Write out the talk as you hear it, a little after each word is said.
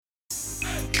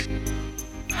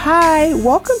Hi,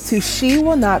 welcome to She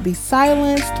Will Not Be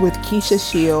Silenced with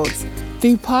Keisha Shields,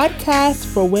 the podcast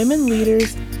for women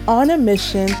leaders on a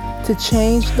mission to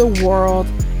change the world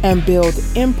and build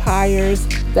empires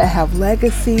that have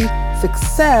legacy,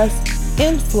 success,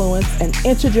 influence, and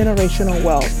intergenerational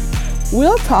wealth.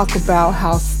 We'll talk about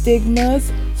how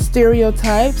stigmas,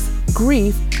 stereotypes,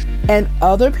 grief, and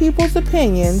other people's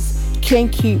opinions can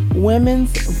keep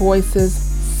women's voices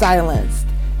silenced,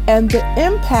 and the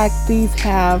impact these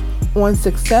have on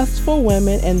successful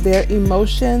women and their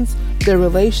emotions, their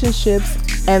relationships,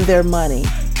 and their money.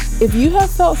 If you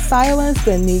have felt silenced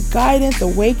and need guidance,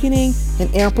 awakening,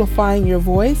 and amplifying your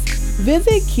voice,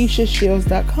 visit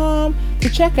KeishaShields.com to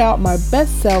check out my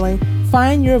best-selling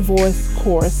Find Your Voice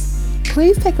course.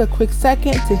 Please take a quick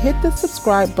second to hit the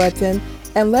subscribe button,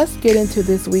 and let's get into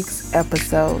this week's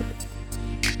episode.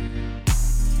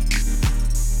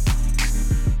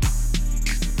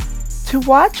 To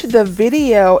watch the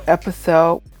video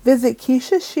episode, visit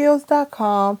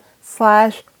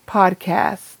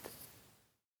KeishaShields.com/podcast.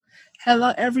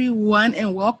 Hello, everyone,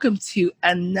 and welcome to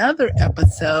another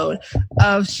episode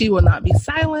of She Will Not Be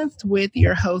Silenced with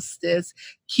your hostess,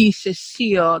 Keisha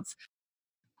Shields.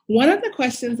 One of the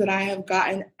questions that I have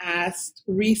gotten asked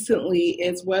recently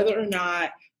is whether or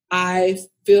not I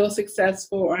feel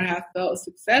successful or have felt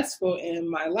successful in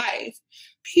my life.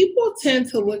 People tend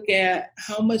to look at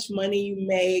how much money you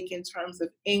make in terms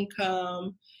of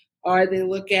income, or they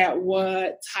look at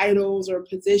what titles or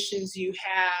positions you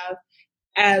have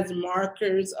as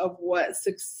markers of what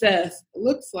success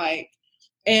looks like.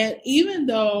 And even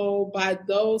though by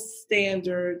those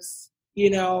standards,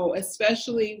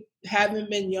 especially having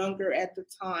been younger at the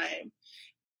time,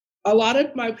 a lot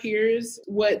of my peers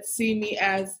would see me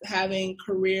as having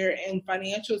career and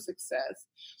financial success.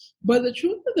 But the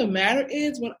truth of the matter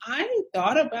is, when I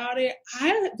thought about it,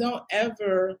 I don't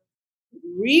ever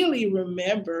really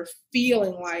remember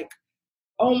feeling like,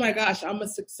 oh my gosh, I'm a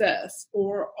success,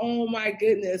 or oh my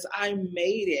goodness, I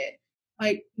made it.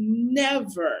 Like,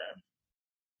 never.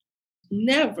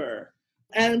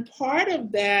 And part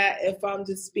of that, if I'm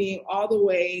just being all the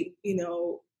way,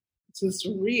 just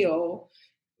real,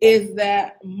 is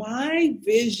that my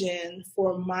vision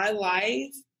for my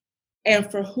life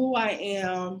and for who I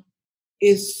am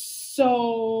is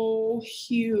so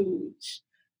huge.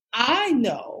 I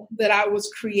know that I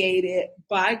was created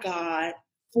by God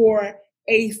for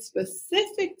a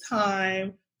specific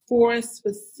time, for a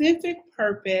specific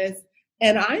purpose,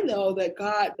 and I know that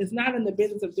God is not in the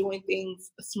business of doing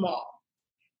things small.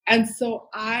 And so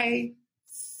I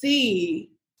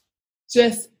see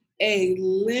just a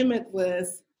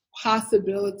limitless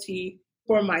possibility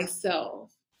for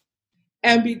myself.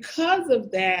 And because of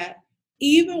that,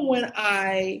 even when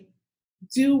I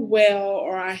do well,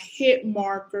 or I hit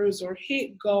markers or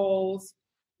hit goals,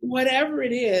 whatever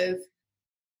it is,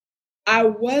 I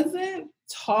wasn't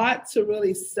taught to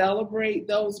really celebrate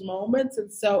those moments.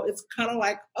 And so it's kind of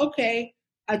like, okay,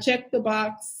 I checked the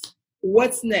box.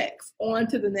 What's next? On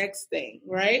to the next thing,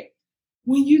 right?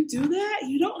 When you do that,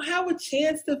 you don't have a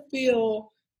chance to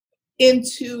feel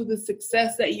into the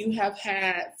success that you have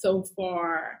had so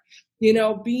far.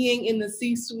 Being in the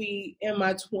C-suite in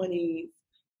my 20s,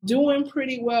 doing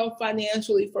pretty well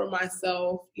financially for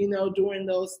myself, during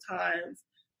those times.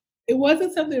 It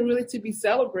wasn't something really to be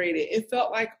celebrated. It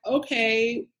felt like,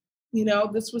 okay,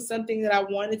 this was something that I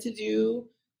wanted to do,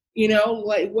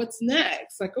 like, what's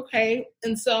next? Like, okay.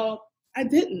 And so I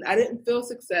didn't feel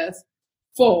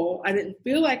successful. I didn't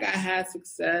feel like I had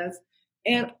success.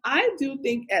 And I do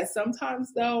think at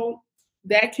sometimes, though,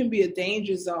 that can be a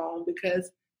danger zone,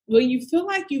 because when you feel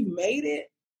like you've made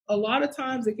it, a lot of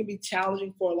times it can be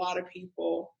challenging for a lot of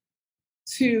people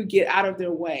to get out of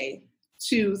their way,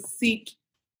 to seek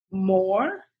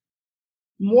more.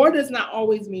 More does not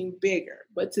always mean bigger,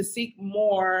 but to seek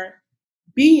more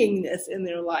beingness in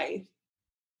their life.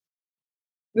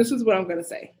 This is what I'm going to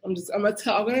say. I'm going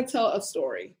to tell a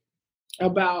story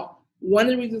about one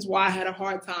of the reasons why I had a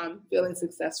hard time feeling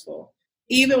successful,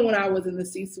 even when I was in the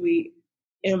C-suite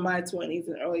in my 20s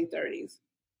and early 30s.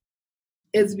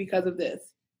 It's because of this.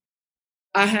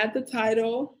 I had the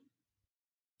title.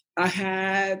 I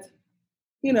had,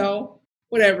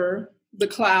 whatever, the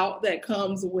clout that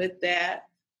comes with that.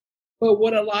 But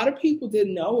what a lot of people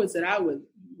didn't know is that I was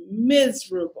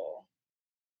miserable.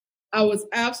 I was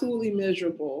absolutely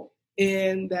miserable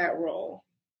in that role.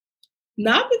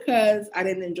 Not because I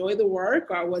didn't enjoy the work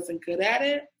or I wasn't good at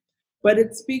it, but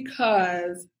it's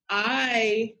because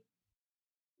I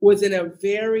was in a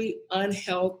very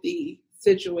unhealthy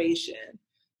situation.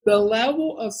 The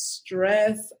level of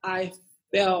stress I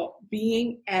felt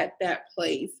being at that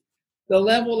place the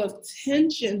level of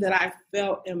tension that I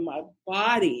felt in my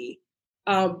body,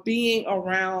 being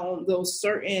around those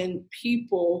certain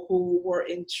people who were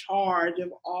in charge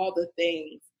of all the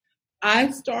things.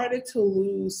 I started to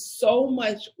lose so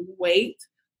much weight,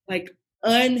 like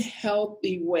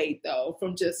unhealthy weight, though,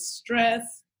 from just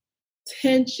stress,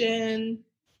 tension,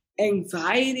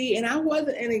 anxiety. And I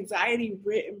wasn't an anxiety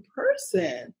ridden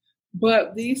person,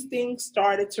 but these things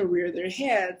started to rear their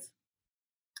heads.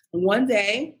 One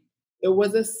day, it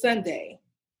was a Sunday.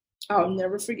 I'll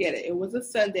never forget it. It was a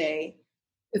Sunday.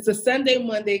 It's a Sunday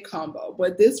Monday combo,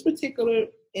 but this particular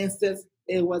instance,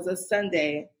 it was a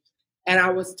Sunday. And I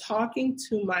was talking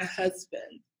to my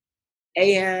husband,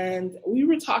 and we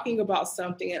were talking about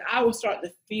something, and I was starting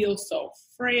to feel so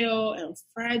frail and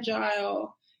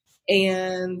fragile,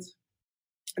 and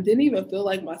I didn't even feel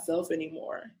like myself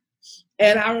anymore.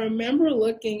 And I remember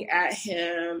looking at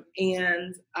him,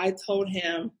 and I told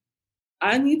him,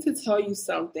 I need to tell you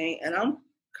something, and I'm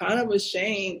kind of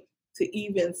ashamed to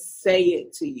even say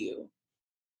it to you.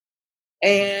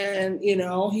 And,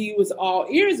 he was all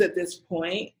ears at this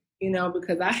point,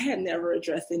 because I had never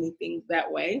addressed anything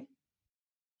that way.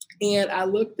 And I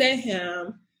looked at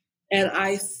him and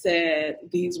I said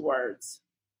these words: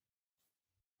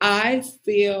 I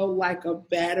feel like a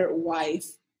battered wife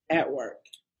at work.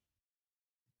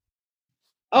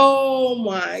 Oh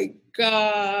my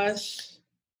gosh.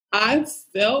 I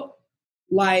felt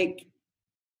like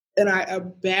a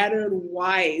battered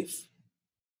wife,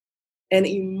 an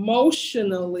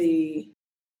emotionally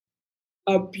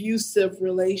abusive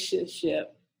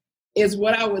relationship is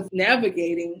what I was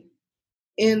navigating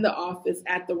in the office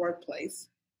at the workplace.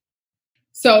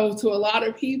 So to a lot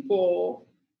of people,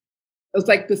 it was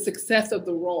like the success of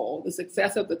the role, the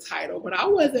success of the title, but I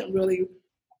wasn't really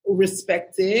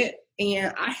respected.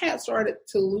 And I had started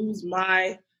to lose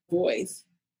my voice.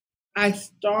 I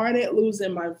started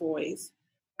losing my voice.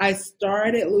 I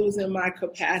started losing my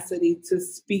capacity to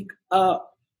speak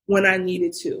up when I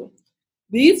needed to.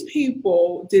 These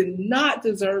people did not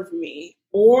deserve me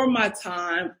or my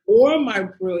time or my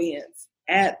brilliance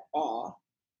at all.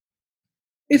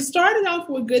 It started off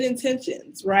with good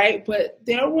intentions, right? But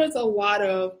there was a lot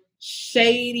of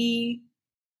shady,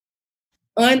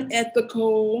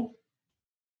 unethical,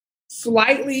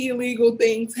 slightly illegal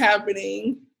things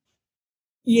happening,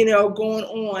 going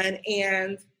on.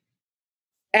 And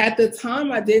at the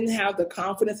time, I didn't have the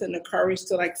confidence and the courage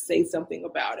to say something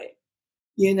about it.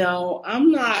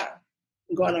 I'm not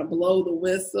going to blow the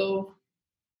whistle.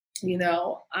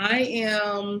 I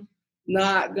am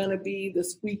not going to be the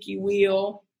squeaky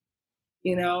wheel.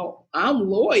 I'm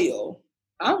loyal.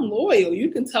 I'm loyal. You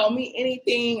can tell me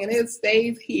anything and it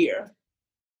stays here.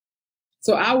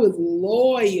 So I was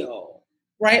loyal,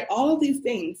 right? All of these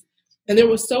things. And there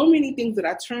were so many things that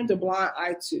I turned a blind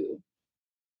eye to.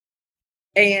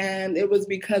 And it was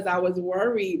because I was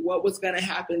worried what was going to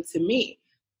happen to me.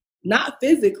 Not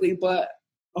physically, but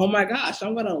oh my gosh,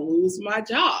 I'm going to lose my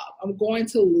job. I'm going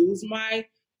to lose my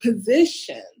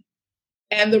position.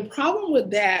 And the problem with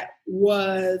that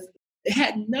was it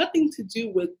had nothing to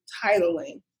do with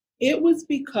titling. It was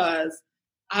because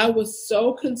I was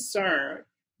so concerned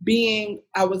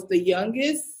I was the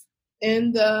youngest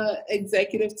in the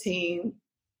executive team.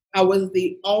 I was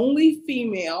the only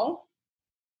female,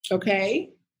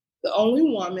 okay? The only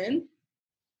woman.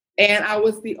 And I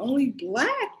was the only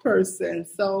Black person.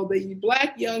 So the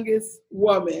Black youngest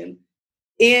woman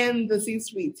in the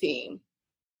C-suite team.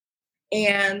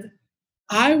 And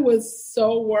I was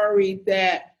so worried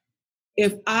that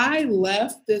if I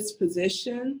left this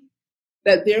position,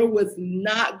 that there was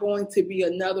not going to be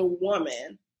another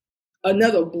woman,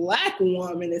 another Black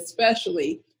woman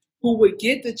especially, who would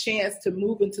get the chance to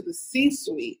move into the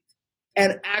C-suite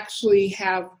and actually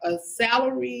have a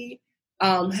salary,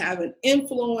 have an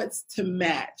influence to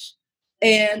match.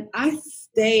 And I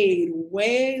stayed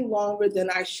way longer than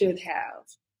I should have.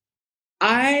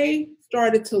 I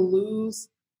started to lose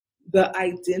the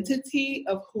identity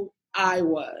of who I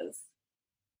was,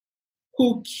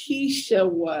 who Keisha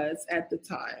was at the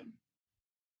time.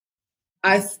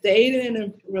 I stayed in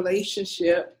a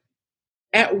relationship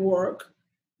at work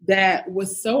that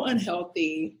was so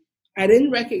unhealthy. I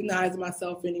didn't recognize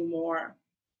myself anymore.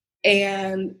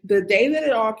 And the day that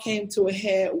it all came to a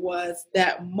head was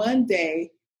that Monday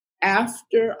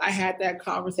after I had that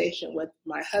conversation with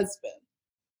my husband.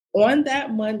 On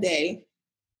that Monday,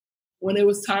 when it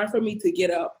was time for me to get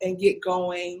up and get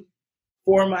going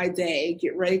for my day,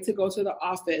 get ready to go to the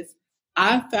office,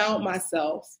 I found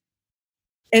myself,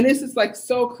 and this is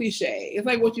so cliche. It's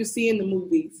like what you see in the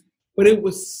movies, but it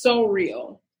was so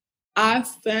real. I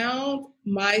found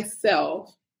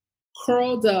myself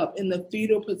curled up in the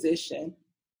fetal position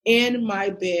in my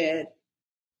bed,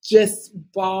 just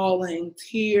bawling,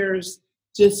 tears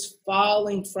just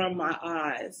falling from my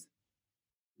eyes.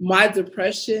 My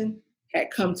depression had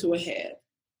come to a head.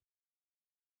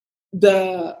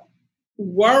 The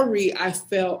worry I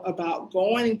felt about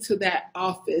going into that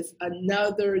office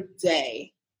another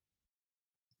day,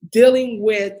 dealing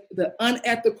with the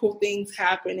unethical things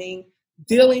happening,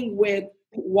 dealing with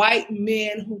white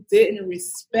men who didn't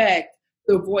respect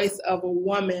the voice of a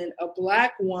woman, a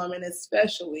Black woman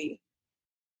especially.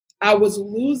 I was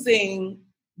losing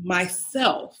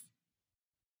myself,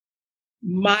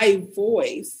 my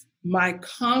voice, my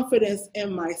confidence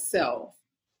in myself.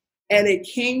 And it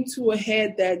came to a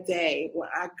head that day when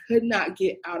I could not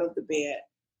get out of the bed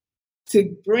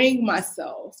to bring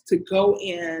myself to go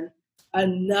in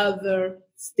another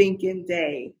stinking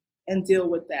day and deal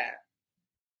with that.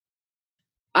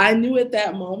 I knew at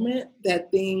that moment that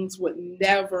things would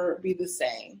never be the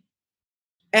same.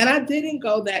 And I didn't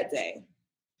go that day.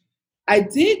 I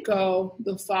did go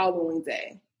the following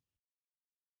day.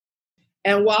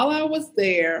 And while I was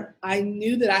there, I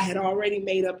knew that I had already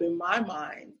made up in my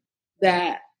mind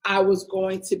that I was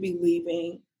going to be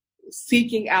leaving,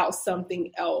 seeking out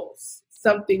something else,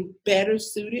 something better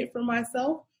suited for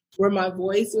myself, where my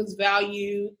voice was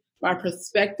valued, my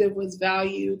perspective was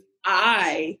valued,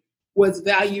 I was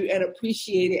valued and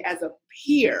appreciated as a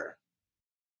peer,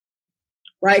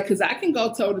 right? Because I can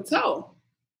go toe to toe,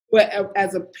 but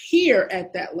as a peer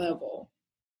at that level,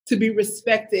 to be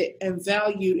respected and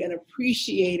valued and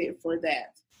appreciated for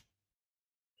that.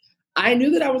 I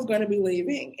knew that I was going to be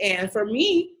leaving. And for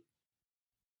me,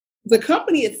 the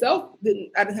company itself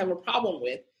I didn't have a problem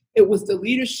with. It was the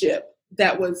leadership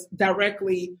that was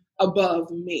directly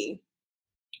above me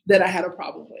that I had a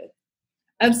problem with.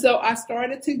 And so I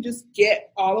started to just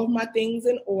get all of my things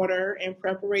in order in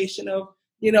preparation of,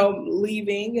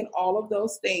 leaving and all of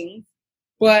those things.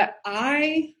 But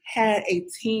I had a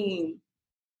team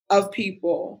of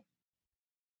people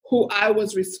who I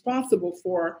was responsible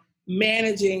for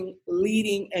managing,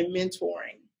 leading, and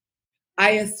mentoring.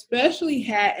 I especially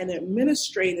had an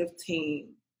administrative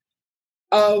team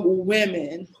of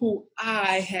women who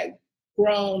I had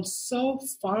grown so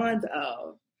fond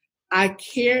of. I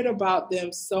cared about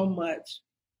them so much.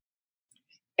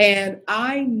 And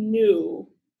I knew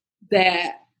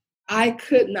that I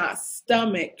could not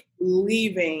stomach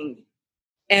leaving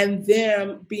and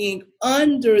them being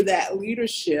under that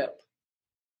leadership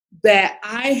that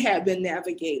I had been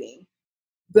navigating.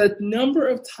 The number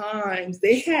of times,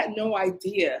 they had no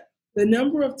idea, the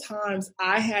number of times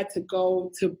I had to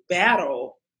go to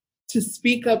battle to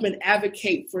speak up and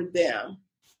advocate for them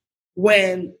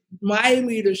when my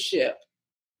leadership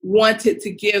wanted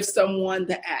to give someone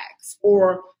the axe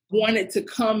or wanted to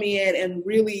come in and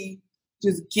really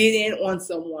just get in on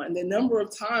someone. The number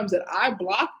of times that I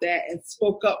blocked that and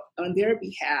spoke up on their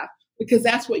behalf, because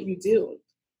that's what you do.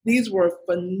 These were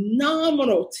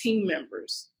phenomenal team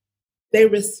members. They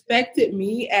respected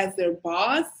me as their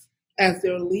boss, as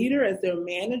their leader, as their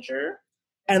manager,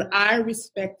 and I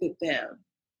respected them.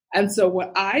 And so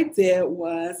what I did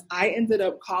was I ended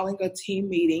up calling a team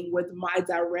meeting with my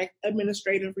direct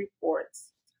administrative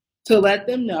reports to let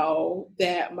them know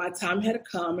that my time had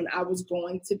come and I was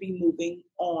going to be moving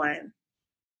on.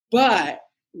 But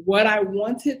what I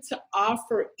wanted to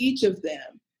offer each of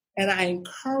them, and I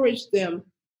encouraged them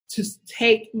to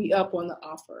take me up on the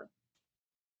offer,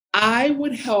 I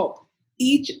would help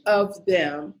each of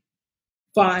them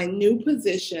find new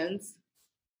positions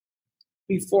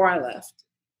before I left,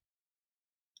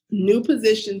 new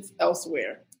positions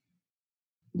elsewhere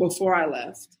before I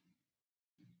left.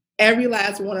 Every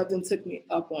last one of them took me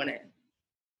up on it.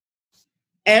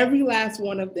 Every last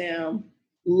one of them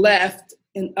left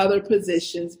in other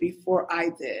positions before I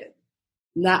did.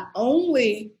 Not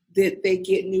only did they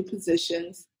get new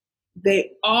positions,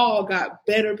 they all got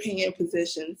better paying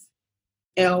positions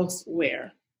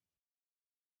elsewhere.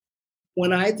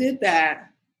 When I did that,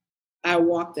 I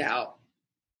walked out,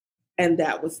 and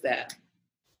that was that.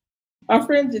 My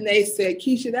friend Janae said,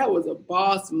 Keisha, that was a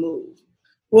boss move.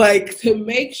 Like, to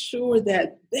make sure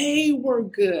that they were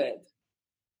good.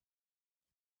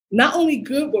 Not only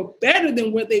good, but better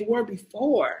than what they were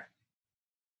before.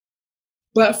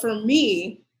 But for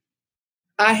me,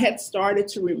 I had started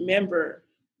to remember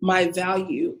my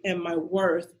value and my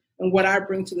worth and what I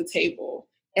bring to the table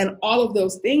and all of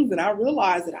those things. And I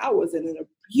realized that I was in an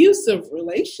abusive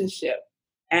relationship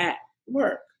at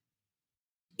work.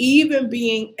 Even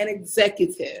being an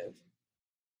executive,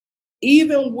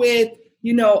 even with,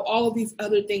 all of these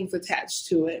other things attached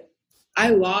to it,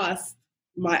 I lost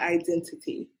my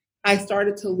identity. I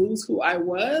started to lose who I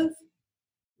was.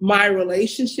 My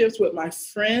relationships with my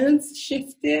friends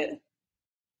shifted.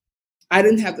 I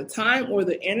didn't have the time or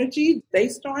the energy. They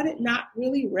started not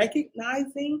really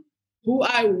recognizing who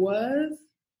I was.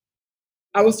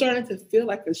 I was starting to feel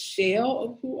like a shell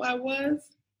of who I was.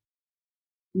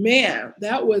 Man,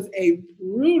 that was a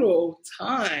brutal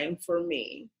time for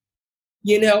me,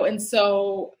 and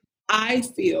so I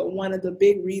feel one of the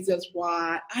big reasons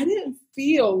why I didn't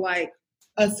feel like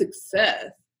a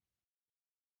success.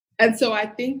 And so I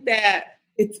think that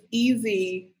it's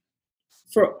easy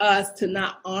for us to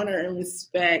not honor and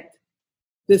respect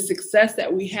the success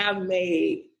that we have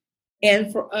made,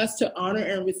 and for us to honor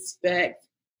and respect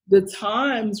the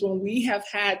times when we have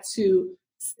had to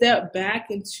step back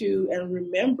into and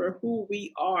remember who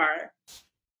we are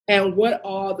and what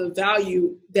all the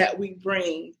value that we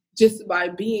bring just by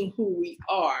being who we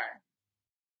are.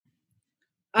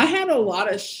 I had a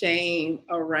lot of shame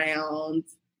around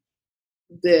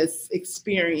this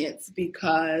experience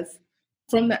because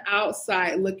from the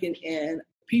outside looking in,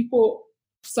 people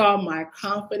saw my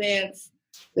confidence.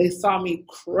 They saw me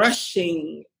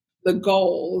crushing the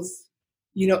goals,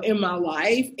 in my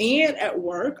life and at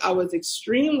work. I was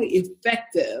extremely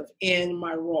effective in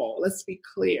my role. Let's be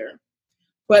clear.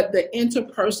 But the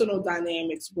interpersonal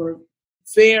dynamics were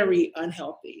very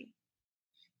unhealthy.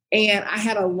 And I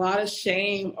had a lot of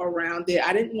shame around it.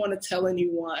 I didn't want to tell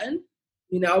anyone,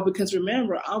 because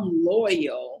remember, I'm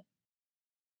loyal.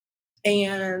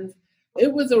 And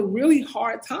it was a really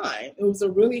hard time. It was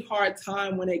a really hard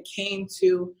time when it came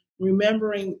to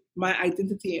remembering my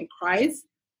identity in Christ,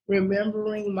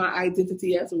 remembering my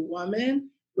identity as a woman,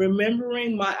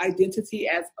 remembering my identity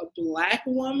as a Black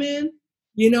woman,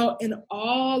 and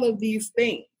all of these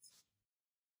things.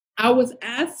 I was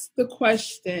asked the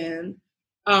question,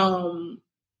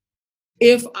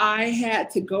 if I had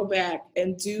to go back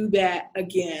and do that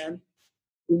again,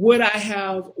 would I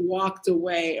have walked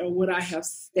away or would I have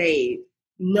stayed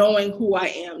knowing who I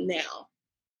am now?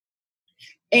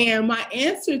 And my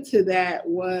answer to that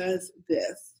was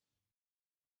this: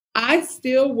 I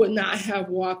still would not have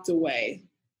walked away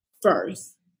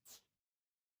first.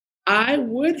 I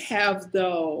would have,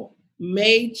 though,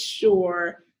 made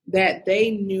sure that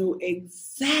they knew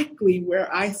exactly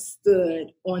where I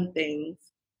stood on things,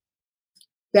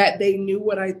 that they knew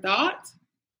what I thought,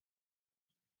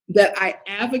 that I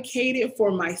advocated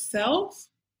for myself.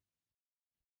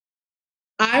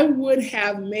 I would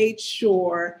have made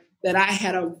sure that I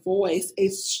had a voice, a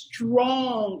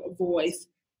strong voice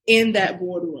in that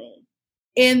boardroom,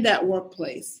 in that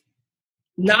workplace,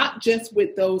 not just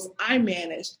with those I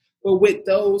managed, but with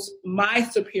those my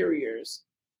superiors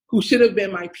who should have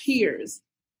been my peers.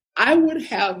 I would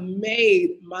have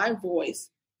made my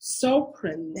voice so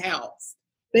pronounced,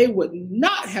 they would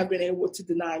not have been able to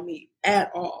deny me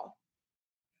at all.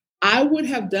 I would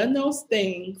have done those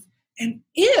things, and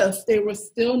if they were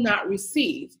still not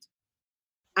received,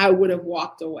 I would have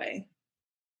walked away.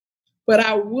 But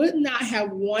I would not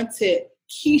have wanted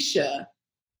Keisha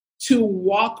to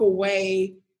walk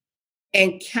away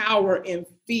and cower in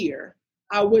fear.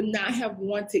 I would not have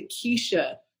wanted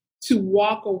Keisha to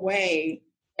walk away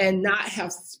and not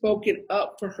have spoken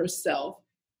up for herself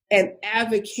and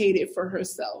advocated for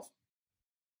herself.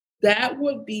 That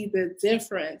would be the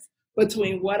difference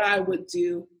between what I would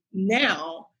do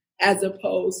now as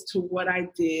opposed to what I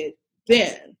did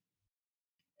then.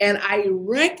 And I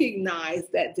recognize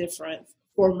that difference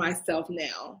for myself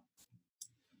now.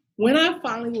 When I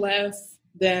finally left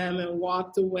them and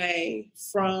walked away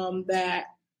from that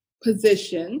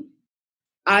position,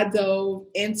 I dove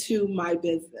into my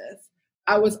business.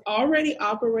 I was already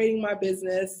operating my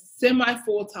business semi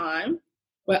full time,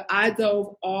 but I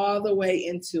dove all the way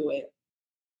into it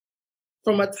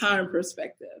from a time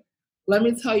perspective. Let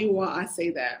me tell you why I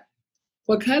say that.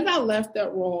 Because I left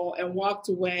that role and walked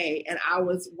away, and I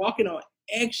was walking on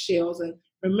eggshells. And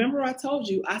remember, I told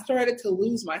you I started to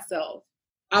lose myself.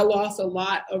 I lost a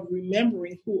lot of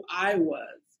remembering who I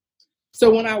was.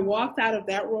 So when I walked out of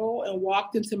that role and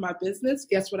walked into my business,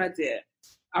 guess what I did?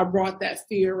 I brought that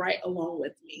fear right along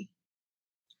with me.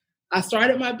 I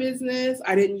started my business.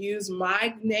 I didn't use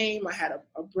my name. I had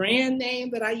a brand name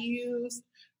that I used.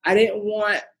 I didn't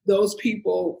want those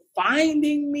people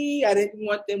finding me. I didn't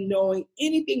want them knowing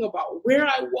anything about where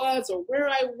I was or where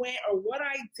I went or what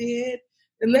I did.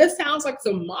 And that sounds like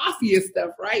some mafia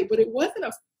stuff, right? But it wasn't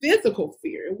a physical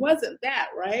fear. It wasn't that,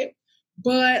 right?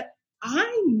 But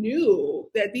I knew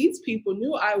that these people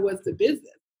knew I was the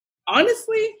business.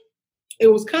 Honestly, it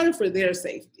was kind of for their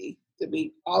safety, to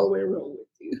be all the way real with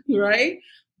you, right?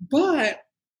 But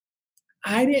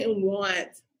I didn't want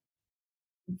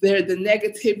the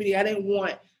negativity. I didn't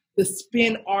want the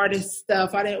spin artist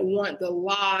stuff. I didn't want the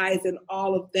lies and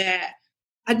all of that.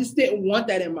 I just didn't want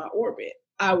that in my orbit.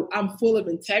 I'm full of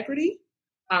integrity.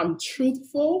 I'm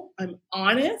truthful. I'm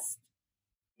honest.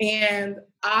 And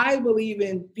I believe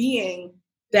in being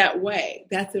that way.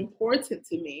 That's important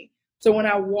to me. So when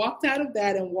I walked out of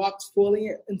that and walked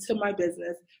fully into my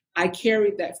business, I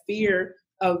carried that fear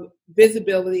of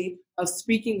visibility, of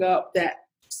speaking up, that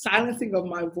silencing of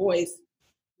my voice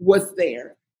was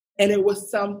there. And it was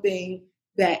something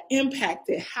that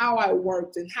impacted how I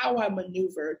worked and how I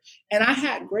maneuvered. And I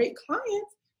had great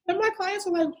clients. And my clients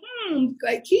were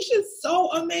like Keisha's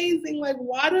so amazing. Like,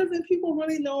 why doesn't people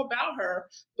really know about her?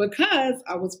 Because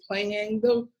I was playing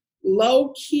the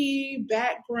low-key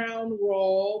background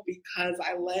role, because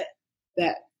I let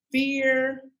that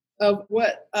fear of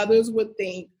what others would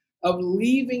think, of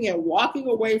leaving and walking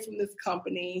away from this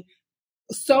company.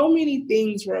 So many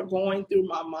things were going through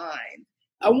my mind.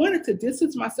 I wanted to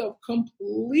distance myself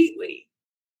completely.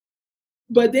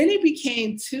 But then it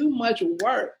became too much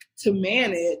work to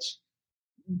manage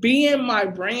being my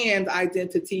brand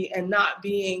identity and not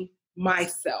being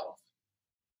myself.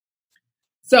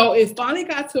 So it finally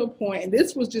got to a point, and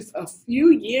this was just a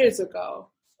few years ago,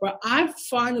 where I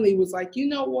finally was like, you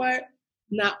know what?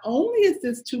 Not only is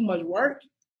this too much work,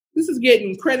 this is getting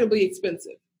incredibly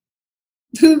expensive.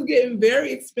 This is getting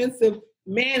very expensive,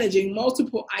 managing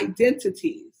multiple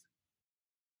identities.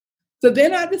 So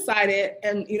then I decided,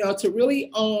 to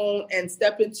really own and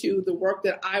step into the work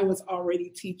that I was already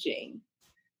teaching.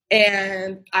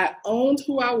 And I owned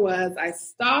who I was. I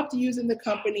stopped using the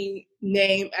company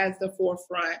name as the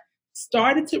forefront,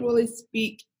 started to really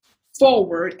speak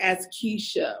forward as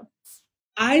Keisha.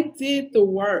 I did the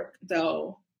work,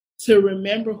 though, to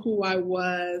remember who I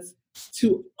was,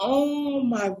 to own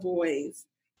my voice,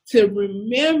 to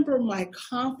remember my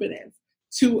confidence,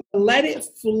 to let it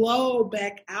flow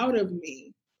back out of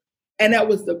me. And that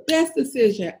was the best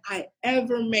decision I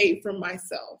ever made for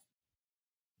myself,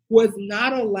 was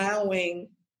not allowing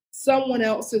someone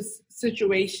else's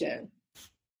situation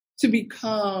to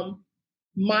become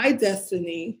my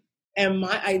destiny and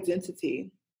my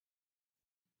identity.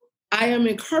 I am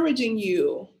encouraging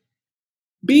you,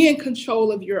 be in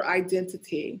control of your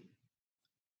identity.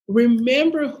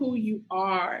 Remember who you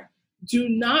are. Do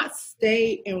not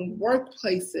stay in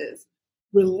workplaces,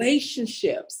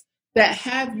 relationships that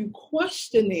have you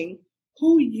questioning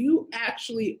who you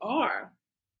actually are.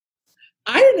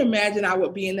 I didn't imagine I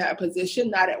would be in that position,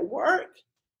 not at work.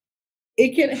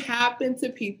 It can happen to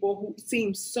people who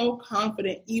seem so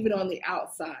confident, even on the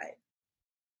outside.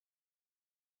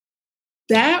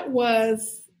 That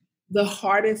was the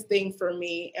hardest thing for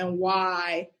me, and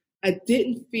why I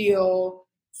didn't feel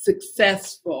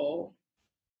successful.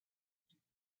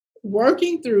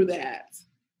 Working through that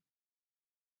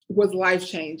was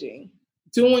life-changing.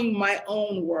 Doing my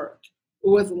own work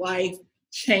was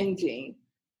life-changing.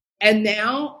 And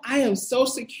now I am so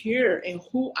secure in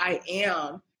who I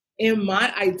am, in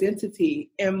my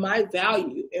identity, in my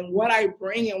value, in what I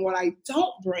bring and what I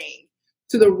don't bring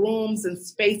to the rooms and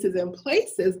spaces and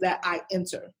places that I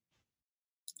enter.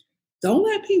 Don't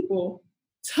let people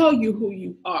tell you who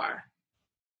you are.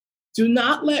 Do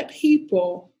not let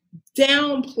people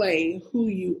downplay who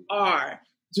you are.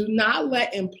 Do not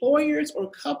let employers or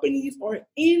companies or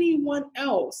anyone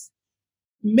else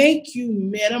make you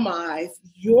minimize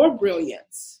your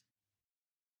brilliance.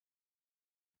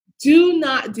 Do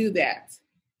not do that.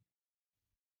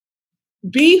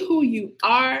 Be who you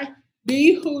are.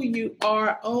 Be who you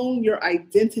are. Own your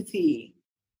identity.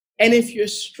 And if you're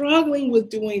struggling with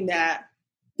doing that,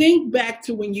 think back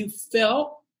to when you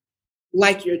felt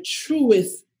like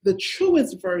the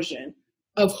truest version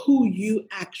of who you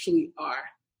actually are.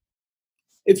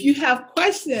 If you have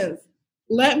questions,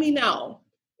 let me know.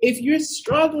 If you're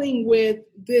struggling with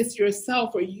this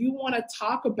yourself, or you want to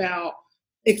talk about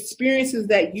experiences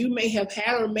that you may have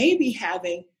had or may be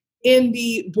having in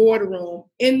the boardroom,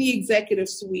 in the executive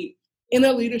suite, in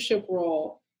a leadership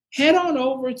role, head on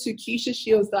over to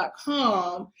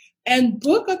KeishaShields.com and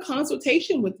book a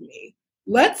consultation with me.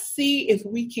 Let's see if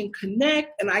we can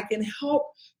connect, and I can help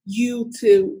you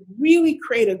to really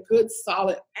create a good,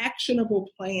 solid, actionable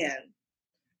plan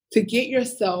to get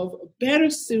yourself better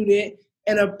suited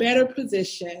in a better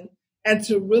position, and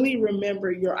to really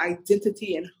remember your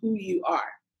identity and who you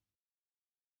are.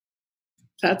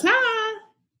 Ta-ta!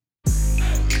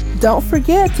 Don't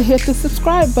forget to hit the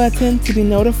subscribe button to be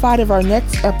notified of our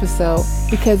next episode,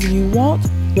 because you won't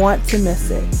want to miss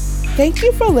it. Thank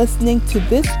you for listening to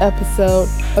this episode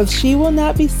of She Will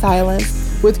Not Be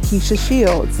Silenced with Keisha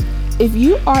Shields. If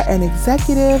you are an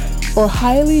executive, or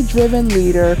highly driven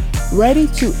leader ready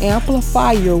to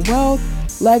amplify your wealth,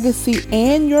 legacy,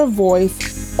 and your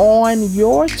voice on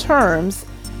your terms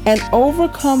and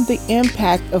overcome the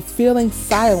impact of feeling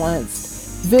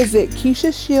silenced, visit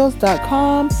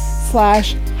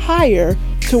KeishaShields.com/hire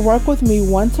to work with me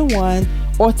one-to-one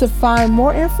or to find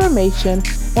more information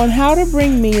on how to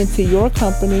bring me into your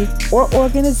company or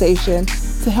organization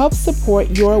to help support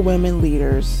your women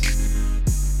leaders.